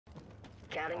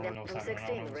Counting down from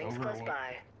 16. The ring's close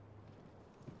by.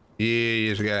 Yeah,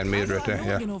 there's a guy in mid right there.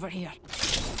 Yeah. Over here.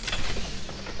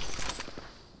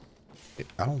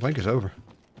 I don't think it's over.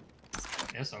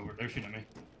 Yeah, it's over. They're shooting at me.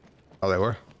 Oh, they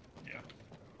were? Yeah.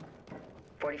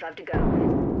 45 to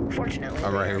go. Fortunately,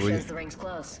 I'm right here with you. the ring's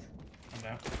close. I'm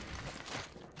down.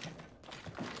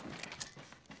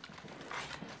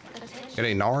 Got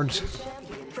any nards?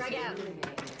 Frag out.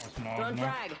 Throwing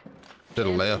Frag. To the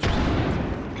left.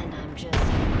 And I'm just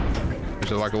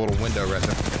There's like a little window right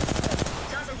there.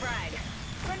 toss some frag.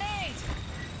 Grenade!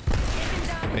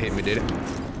 They hit me, did it?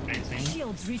 18.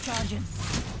 Shields recharging.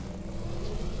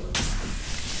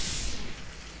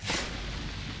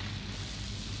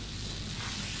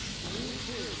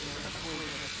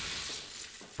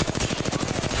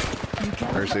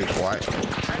 There's white.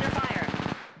 Under fire.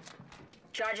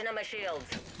 Charging on my shields.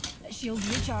 Shields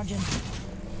recharging.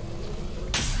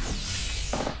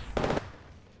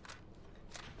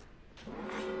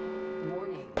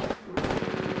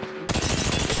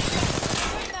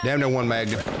 Damn near one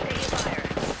Magnum. Taking fire.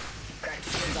 Cracked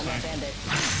shields on that bandit.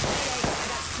 I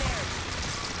got snared.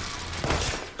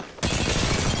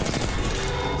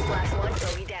 Last one,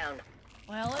 bogey down.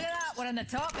 Well, look at that. We're in the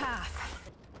top half.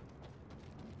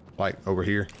 Like over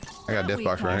here. I got a death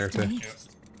box right here too. Yep.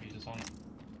 He's just on it.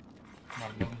 I'm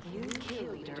not above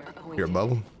him. You're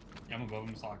above him? Yeah, I'm above him.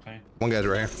 It's Octane. One guy's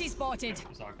right here. He's spotted.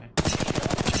 It's Octane.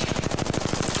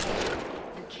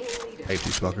 Hate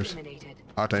these fuckers.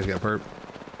 Octane's got perp.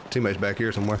 Teammates back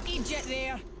here somewhere. Egypt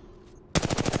there.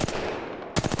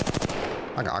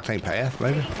 I got Octane path,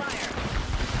 maybe. Taking fire.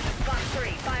 Fox 3,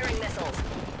 firing missiles.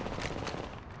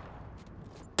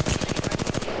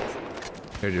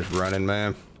 They're just running,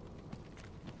 man.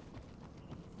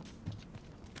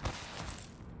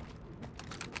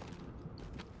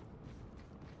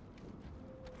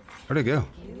 Where'd it go?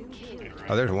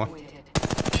 Oh, there's one.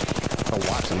 Oh,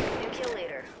 Watson. New kill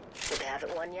leader. But they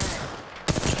haven't won yet.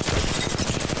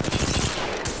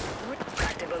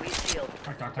 Cracked a bogey shield.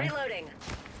 Cracked Octane. Reloading.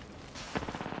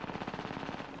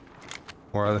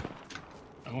 Where are they?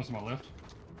 That one's to my left.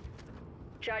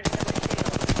 Charging on my shield.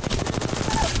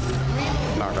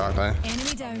 Knocked Octane.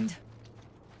 Enemy downed.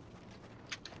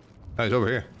 Oh, he's over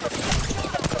here.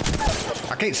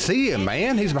 I can't see him,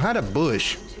 man. He's behind a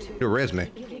bush. He'll res me.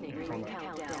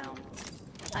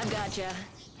 I've gotcha.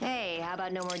 Hey, how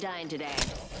about no more dying today?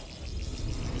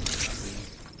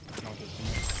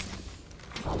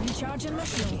 Recharging my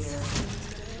shields.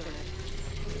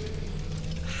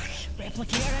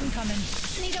 Replicator incoming.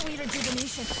 Need a wee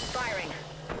rejuvenation. Firing.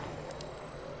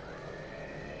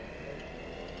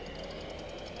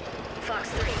 Fox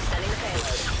 3, sending the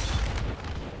payload.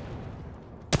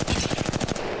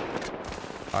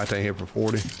 Octane here for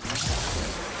 40.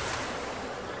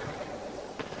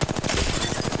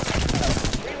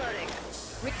 Reloading.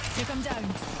 Take him down.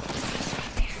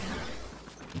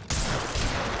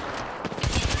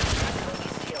 Bogey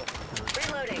shield.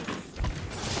 Reloading.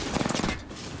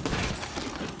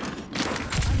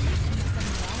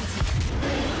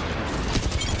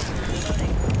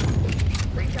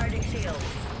 Reloading. Recharging shield.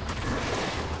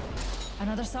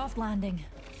 Another soft landing.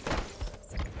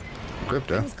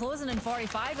 Crypto. Things closing in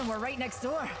 45 and we're right next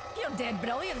door. You're dead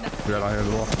brilliant. We got out here as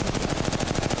well.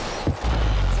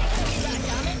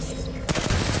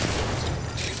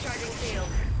 Recharging shield.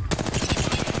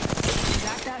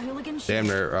 Jack that hooligan. Damn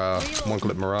near one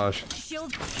clip Mirage.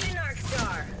 Shield. Narc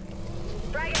star.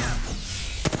 Frag out.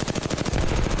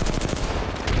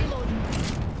 Reloading.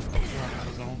 Out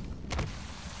of zone.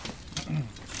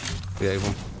 Gave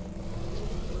him.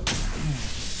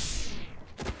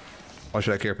 Why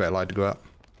should I care if that light to go out?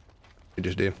 It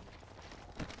just did.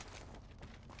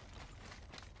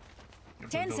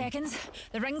 10 seconds.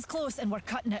 The ring's close and we're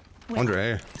cutting it. Wait, Under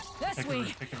air. this Take way.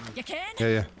 the- take the- You can? Yeah,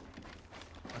 yeah.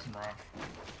 That's some rock.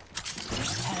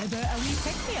 How about a wee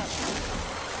pick me up?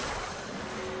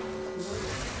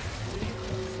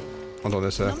 One's on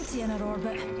this side. Numpty in our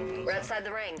orbit. We're outside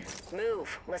the ring.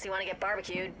 Move, unless you want to get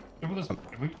barbecued. This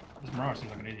Mirage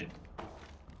seems like an idiot.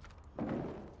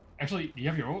 Actually, do you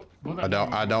have your ult? I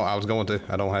don't. I was going to.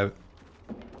 I don't have it.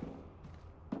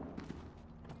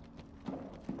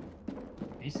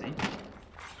 AC.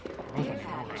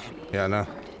 Yeah, I know.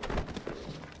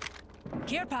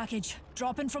 Care package.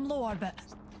 Dropping from low orbit.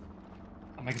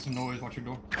 I'm making some noise. Watch your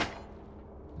door.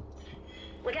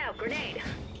 Look out, grenade.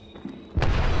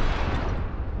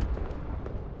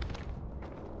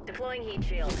 Deploying heat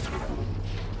shield.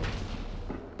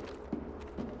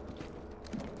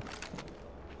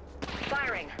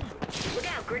 Firing. Look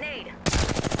out, grenade.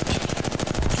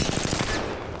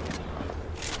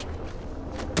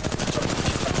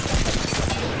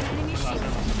 Enemy shield.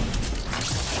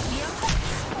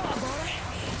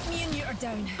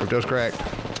 down. Crypto's cracked.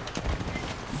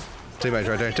 Teammates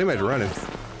right there. Teammates running.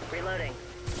 Reloading.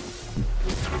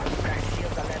 Cracked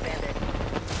shields on that bandit.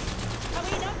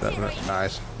 Halloween up That's to right.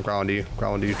 nice. I'm crawling to you.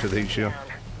 Crawling to you to the heat shield. Down.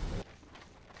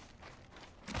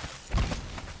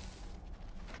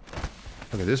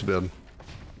 Look at this building.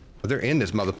 But they're in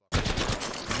this mother.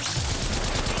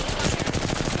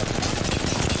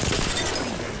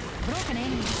 Broken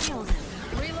enemy shield.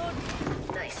 Reload.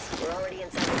 Nice. We're already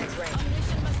inside the next ring.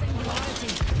 Unleashing my singularity.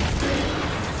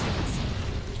 Shields.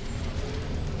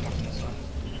 Fucking this up.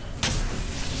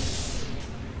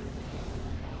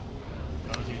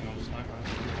 I was using no sniper.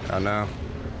 I know.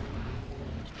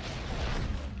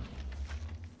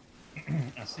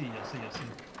 I see.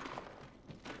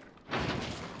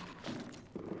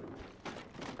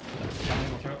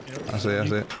 Watch out. Yep. I see it.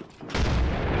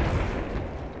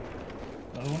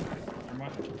 Another one? Never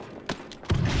mind.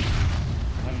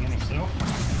 Having one himself.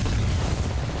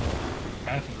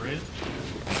 Half is red.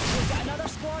 We've got another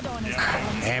squad on us.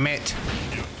 Yeah. Damn it.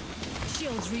 Yep.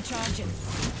 Shields recharging.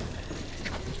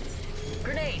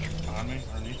 Grenade. Behind me,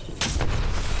 underneath.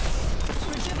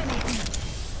 Rejuvenating.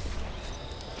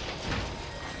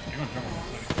 You're gonna jump on one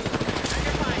second.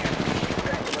 Under fire.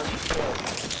 Cracked the most shield.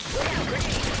 Look out,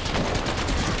 grenade.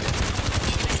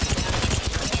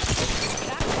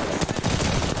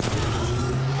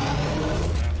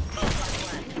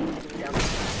 Down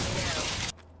now.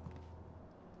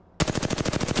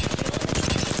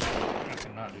 I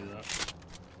cannot do that.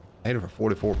 I hit it for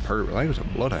 44 per. I think it was a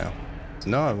bloodhound.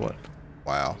 No, what?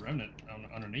 Wow. Remnant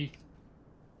underneath.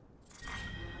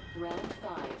 Round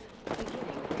 5.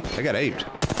 Beginning. They got aped.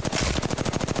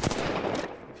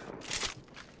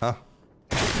 Huh?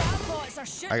 Bots are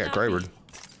shooting I got at Krabered. me.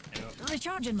 Yep.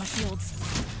 Recharging my shields.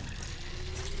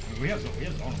 I mean, we have zone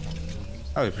on one.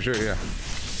 Oh, for sure, yeah.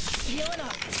 Healing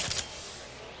up.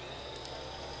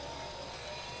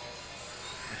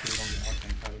 Make sure we don't get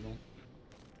octane powder though.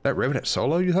 That Revenant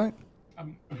solo, you think?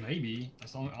 Maybe.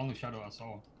 That's the only shadow I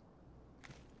saw.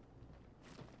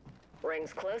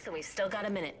 Ring's close and we still got a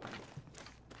minute.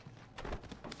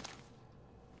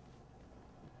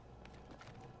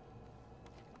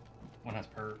 One has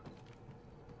perk.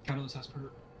 Catalyst has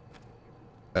perk.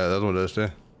 Yeah, that one does too.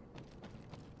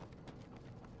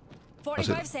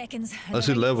 45 seconds. and Let's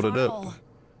the see, ring leveled it fire up. Oh, all.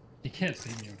 He can't see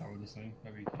me on top of this thing.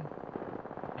 Maybe he can.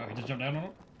 Oh, he just jumped down on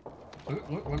it?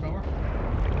 Look over.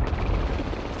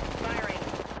 Firing.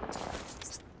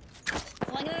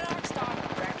 Flinging an arc star.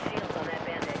 Cracked shields on that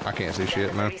bandit. I can't see Down shit,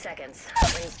 to man. 30 seconds.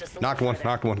 Ring's just a Knocked little one, further.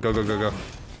 knocked one. Go, go, go, go.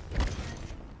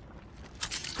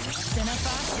 Dinner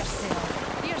fast,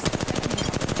 yourself. Here's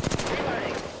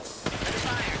Reloading. Under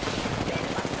fire.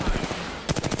 Bandit left behind.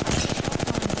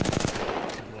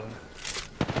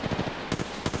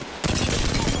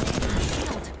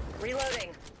 shield.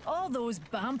 Reloading. All those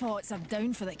bampots are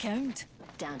down for the count.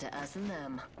 Down to us and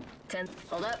them. 10.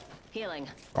 Hold up. Healing.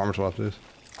 Armor swap this.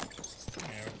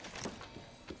 Yeah.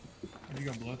 Where you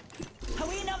go, blood?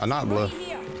 Halloween up I'm not right blood.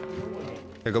 here.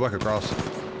 Yeah, go back across.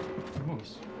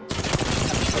 Moose.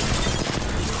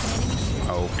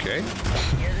 Okay.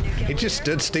 You're the new kill He just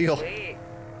leader? stood still. Sweet.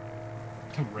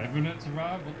 The Revenant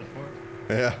survived? What the fuck?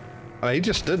 Yeah. I mean, he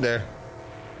just stood there.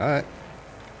 All right.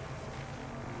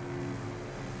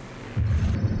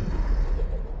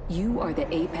 You are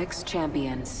the Apex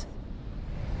Champions.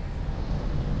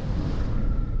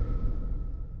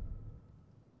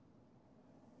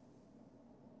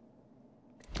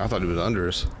 I thought he was under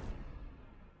us.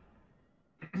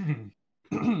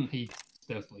 He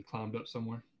definitely climbed up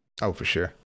somewhere. Oh, for sure.